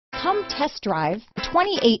Come test drive the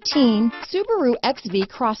 2018 Subaru XV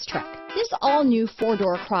Crosstrek. This all-new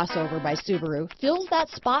four-door crossover by Subaru fills that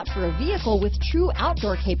spot for a vehicle with true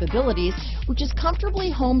outdoor capabilities, which is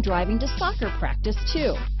comfortably home driving to soccer practice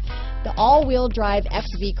too. The all-wheel drive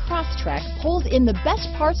XV Crosstrek pulls in the best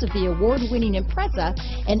parts of the award-winning Impreza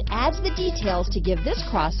and adds the details to give this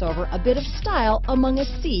crossover a bit of style among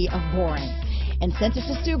a sea of boring. And since it's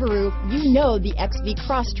a Subaru, you know the XV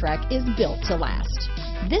Crosstrek is built to last.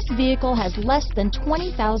 This vehicle has less than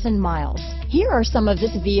 20,000 miles. Here are some of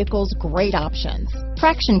this vehicle's great options: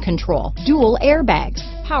 traction control, dual airbags,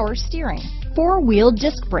 power steering, four-wheel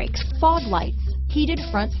disc brakes, fog lights, heated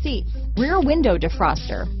front seats, rear window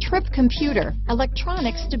defroster, trip computer,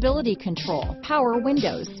 electronic stability control, power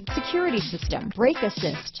windows, security system, brake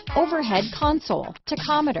assist, overhead console,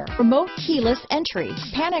 tachometer, remote keyless entry,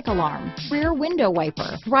 panic alarm, rear window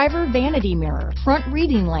wiper, driver vanity mirror, front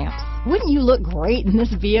reading lamps. Wouldn't you look great in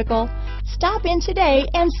this vehicle? Stop in today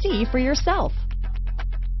and see for yourself.